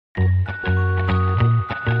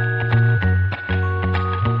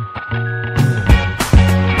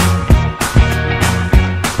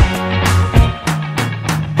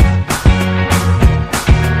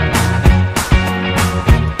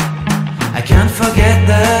forget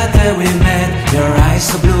the day we met. Your eyes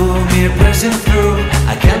so blue, me pressing through.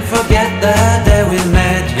 I can't forget the day we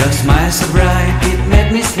met. Your smile so bright, it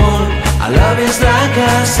made me swoon. Our love is like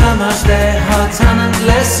a summer's day, hot and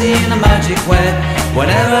endless in a magic way.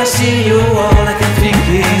 Whenever I see you, all I can think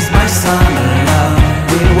is my summer love.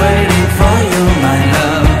 Been waiting for you, my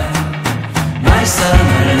love. My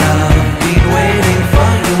summer love. Been waiting for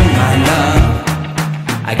you, my love.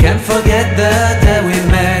 I can't forget the day we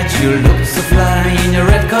met. You looked so fly in your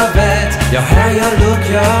red Corvette. Your hair, your look,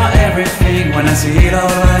 your everything. When I see it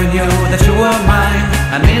all, I knew that you were mine.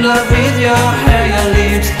 I'm in love with your hair, your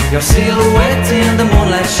lips, your silhouette in the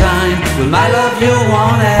moonlight shine. With my love you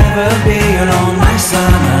won't ever be alone. My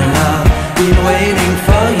summer love, been waiting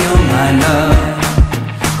for you, my love.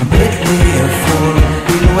 Completely a fool,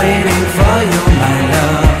 been waiting for you, my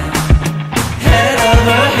love. Head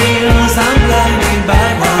over heels, I'm blinded by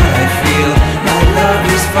what I feel. My love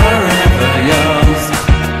is forever yours.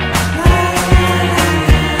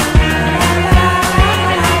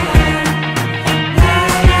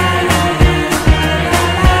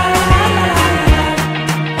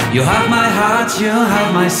 You have my heart, you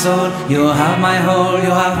have my soul, you have my whole,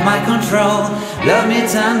 you have my control. Love me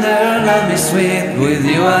tender, love me sweet. With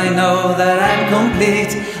you I know that I'm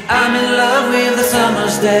complete. I'm in love with the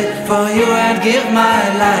summer's day. For you I'd give my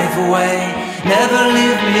life away. Never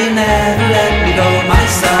leave me, never let me go. My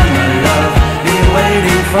summer love, been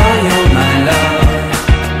waiting for you, my love.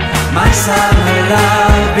 My summer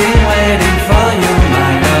love, been waiting for you,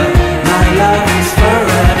 my love. My love is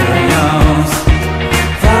forever yours.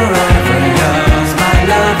 Forever yours, my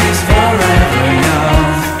love is forever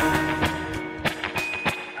yours.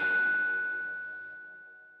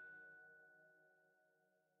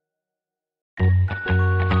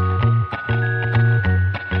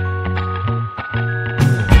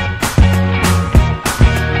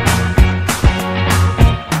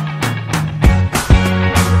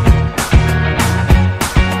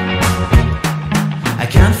 I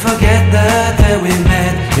can't forget the day we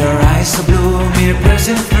met. Your eyes so blue, me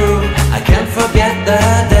pressing through. I can't forget the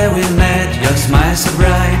day we met. Your smile so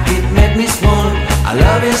bright, it made me swoon. Our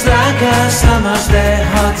love is like a summer's day,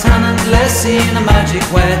 hot and endless in a magic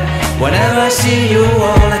way. Whenever I see you,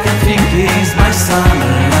 all I can think is my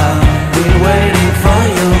summer love. Been waiting for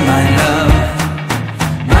you, my love.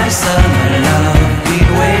 My summer love. Been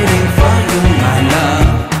waiting for you, my love.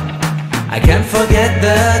 I can't forget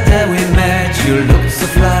the day we met. You looked so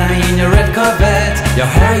fly in your red Corvette. Your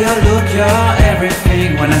hair, your look, your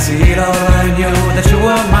everything. When I see it all, I knew that you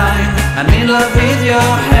were mine. I'm in love with your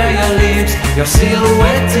hair, your lips, your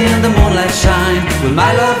silhouette in the moonlight shine. With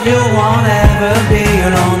my love you won't ever be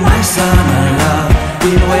alone. My summer love,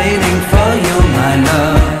 been waiting for you, my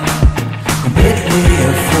love. Completely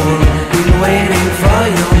a fool, been waiting for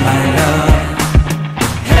you, my love.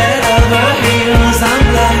 Head over heels, I'm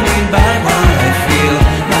blinded by what I feel.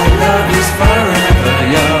 My love is forever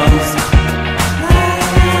yours.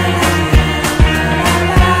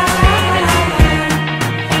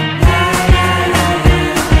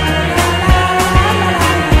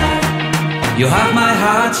 You have my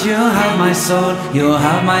heart, you have my soul, you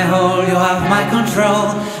have my whole, you have my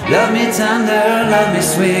control. Love me tender, love me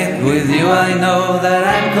sweet. With you I know that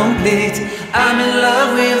I'm complete. I'm in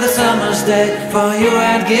love with the summer's day. For you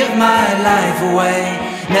I'd give my life away.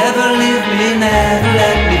 Never leave me, never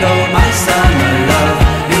let me go. My summer love,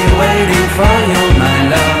 been waiting for you, my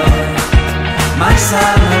love. My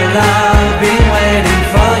summer love, been waiting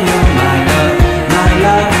for you, my love. My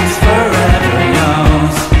love is forever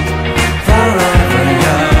yours. Forever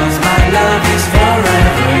yours, my love is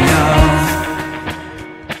forever yours.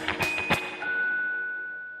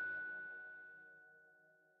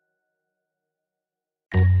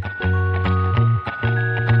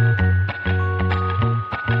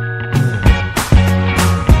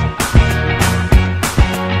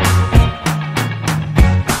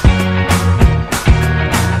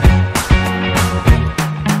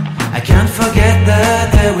 I can't forget the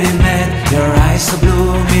day we met. Your eyes so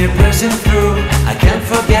blue, me pressing through. I can't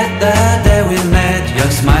forget the day we met. Your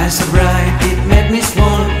smile so bright, it made me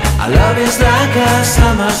swoon. Our love is like a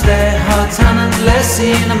summer's day, hot and endless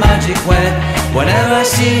in a magic way. Whenever I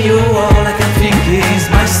see you, all I can think is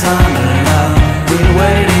my summer love. Been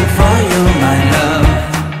waiting for you, my love.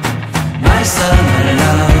 My summer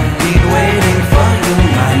love. Been waiting for you,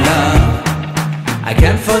 my love. I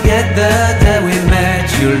can't forget the day we met.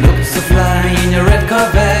 You looked so fly in your red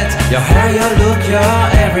Corvette. Your hair, your look, your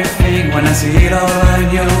everything. When I see it all, I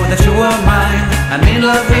knew that you were mine. I'm in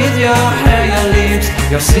love with your hair, your lips,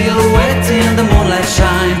 your silhouette in the moonlight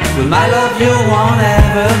shine. With my love you won't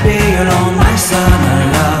ever be alone. My summer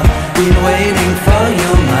love, been waiting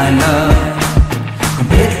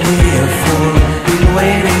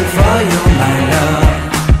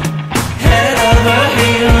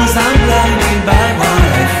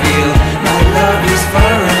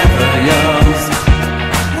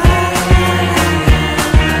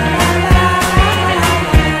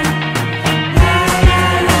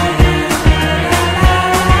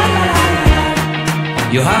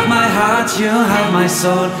heart, you have my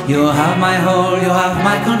soul, you have my whole, you have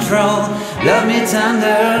my control. Love me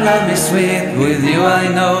tender, love me sweet, with you I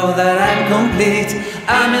know that I'm complete.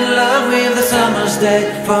 I'm in love with the summer's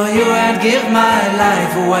day, for you I'd give my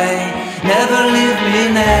life away. Never leave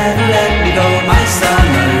me, never let me go, my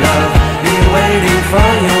summer love. Been waiting for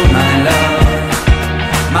you, my love.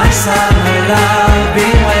 My summer love,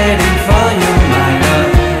 been waiting for you, my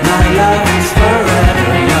love. My love is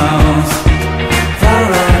forever yours,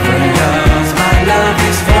 forever yours. My love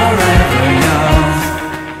is forever yours.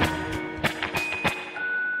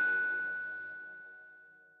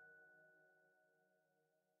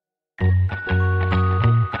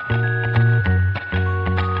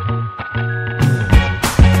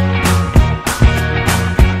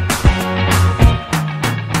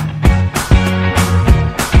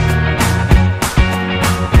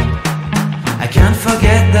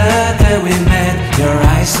 Forget the day we met, your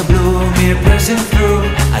eyes so blue, me piercing through.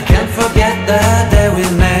 I can't forget the day we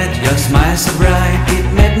met, your smile so bright, it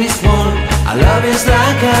made me swoon. Our love is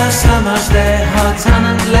like a summer's day, hot and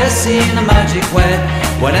endless in a magic way.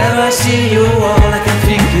 Whenever I see you, all I can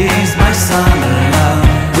think is my summer love.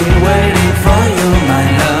 Been waiting for you, my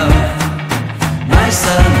love. My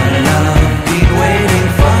summer love, been waiting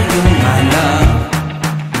for you, my love.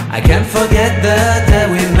 I can't forget the day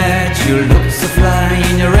we met. You looked so fly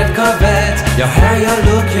in your red Corvette. Your hair, your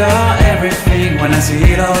look, your everything. When I see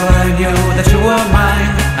it all, I knew that you were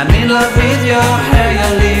mine. I'm in love with your hair,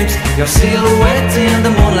 your lips, your silhouette in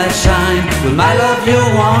the moonlight shine. With my love you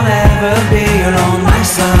won't ever be alone. My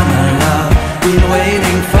summer love, been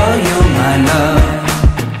waiting for you, my love.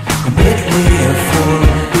 Completely a fool,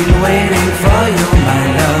 been waiting for you, my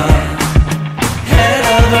love. Head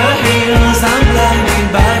over heels, I'm blinded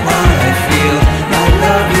by what I feel. My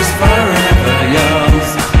love is forever yours.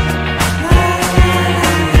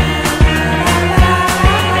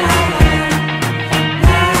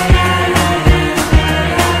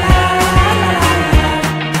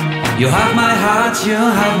 You have my heart, you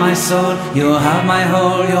have my soul, you have my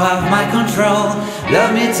whole, you have my control.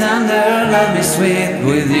 Love me tender, love me sweet,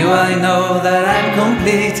 with you I know that I'm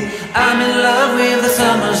complete. I'm in love with the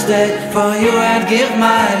summer's day, for you I'd give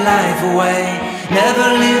my life away.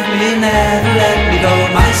 Never leave me, never let me go,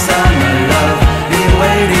 my summer love. Been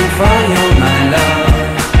waiting for you, my love.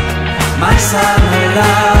 My summer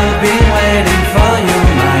love, been waiting for you,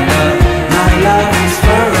 my love. My love is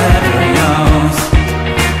forever yours,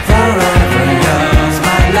 forever yours.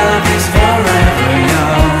 My love is forever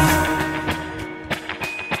yours.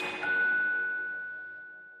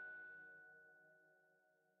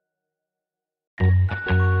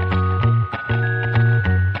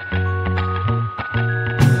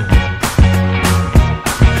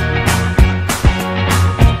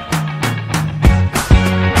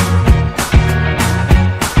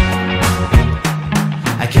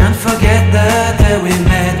 Forget the day we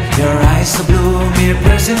met, your eyes so blue, me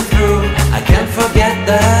piercing through. I can't forget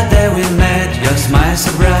the day we met, your smile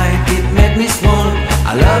so bright, it made me swoon.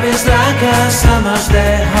 Our love is like a summer's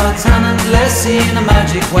day, hot and endless in a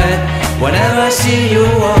magic way. Whenever I see you,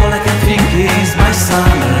 all I can think is my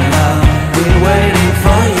summer love. Been waiting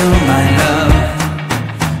for you, my love.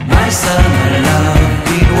 My summer love,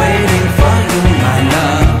 been waiting for you, my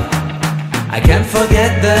love. I can't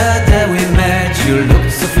forget the day we met. You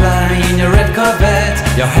looked so fly in your red Corvette.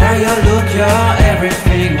 Your hair, your look, your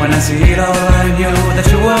everything. When I see it all, I knew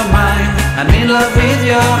that you were mine. I'm in love with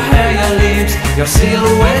your hair, your lips, your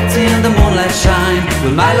silhouette in the moonlight shine.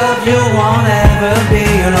 With my love you won't ever be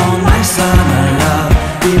alone. My summer love,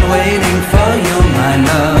 been waiting for you, my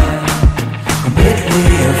love.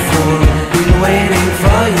 Completely a fool, been waiting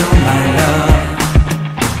for you, my love.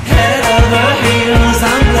 Head over heels,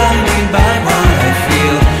 I'm blinded by what I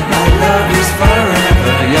feel. My love is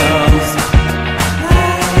forever yours.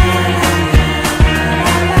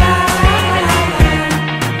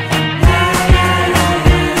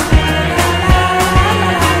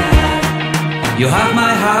 You have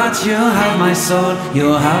my heart, you have my soul,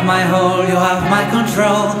 you have my whole, you have my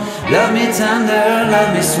control. Love me tender,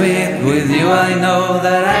 love me sweet, with you I know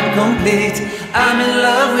that I'm complete. I'm in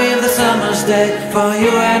love with the summer's day, for you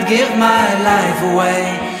I'd give my life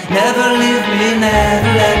away. Never leave me, never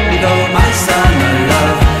let me go, my summer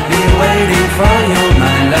love. Been waiting for you,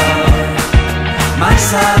 my love. My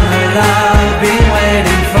summer love, been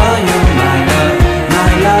waiting for you, my love.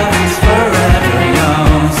 My love is forever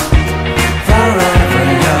yours, forever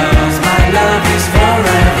yours. My love is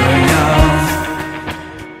forever yours.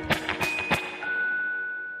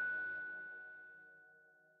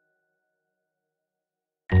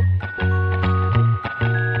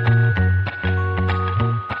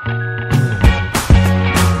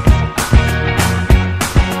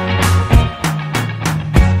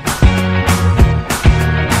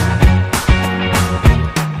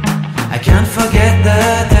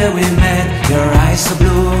 day we met. Your eyes so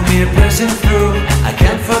blue, me piercing through. I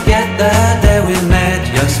can't forget the day we met.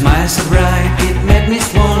 Your smile so bright, it made me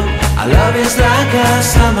swoon. Our love is like a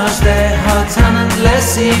summer's day, hot and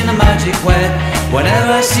endless in a magic way.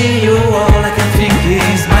 Whenever I see you, all I can think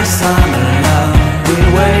is my summer love. Been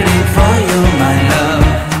waiting for you, my love.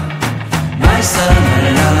 My summer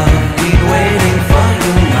love. Been waiting for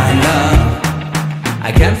you, my love.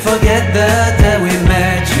 I can't forget the day we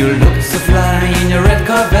met. You looked so fly in your red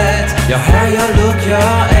Corvette. Your hair, your look,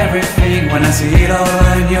 your everything. When I see it all,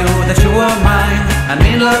 I knew that you were mine. I'm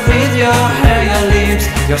in love with your hair, your lips,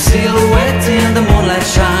 your silhouette in the moonlight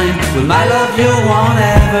shine. With my love you won't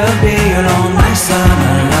ever be alone. My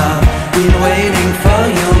summer love, been waiting for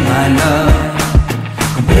you, my love.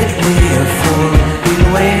 Completely a fool, been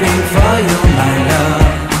waiting for you, my love.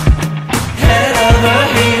 Head over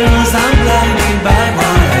heels, I'm blinded by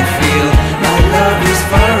what I feel. My love is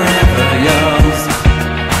forever yours.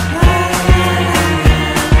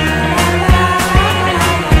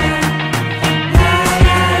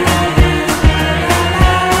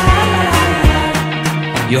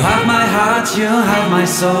 You have my heart, you have my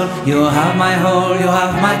soul. You have my whole, you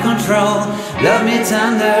have my control. Love me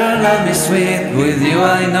tender, love me sweet. With you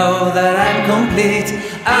I know that I'm complete.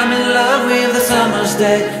 I'm in love with the summer's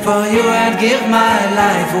day. For you I'd give my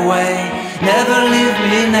life away. Never leave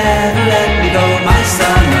me, never let me go. My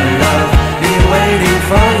summer love, been waiting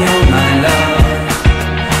for you, my love.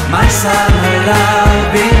 My summer love,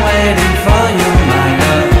 been waiting for you, my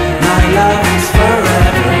love. My love is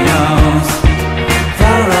forever yours.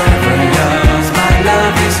 Forever yours, my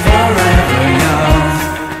love is forever yours.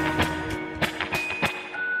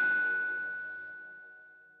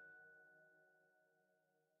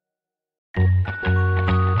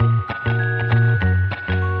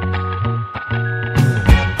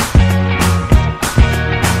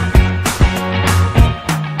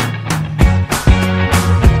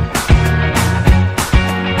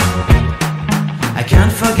 I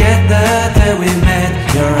can't forget the day we met.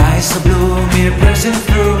 Your eyes so blue, me piercing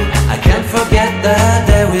through. I can't forget the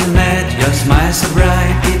day we met. Your smile so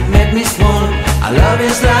bright, it made me swoon. Our love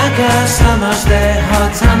is like a summer's day,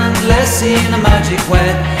 hot and endless in a magic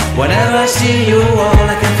way. Whenever I see you, all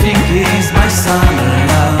I can think is my summer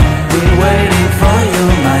love. Been waiting for you,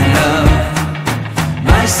 my love.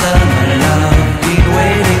 My summer love. Been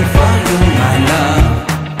waiting for you, my love.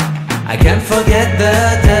 I can't forget the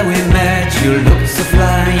day we met. You looked so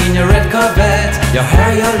fly in your red Corvette. Your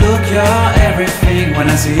hair, your look, your everything. When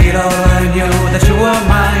I see it all, I knew that you were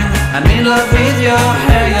mine. I'm in love with your hair.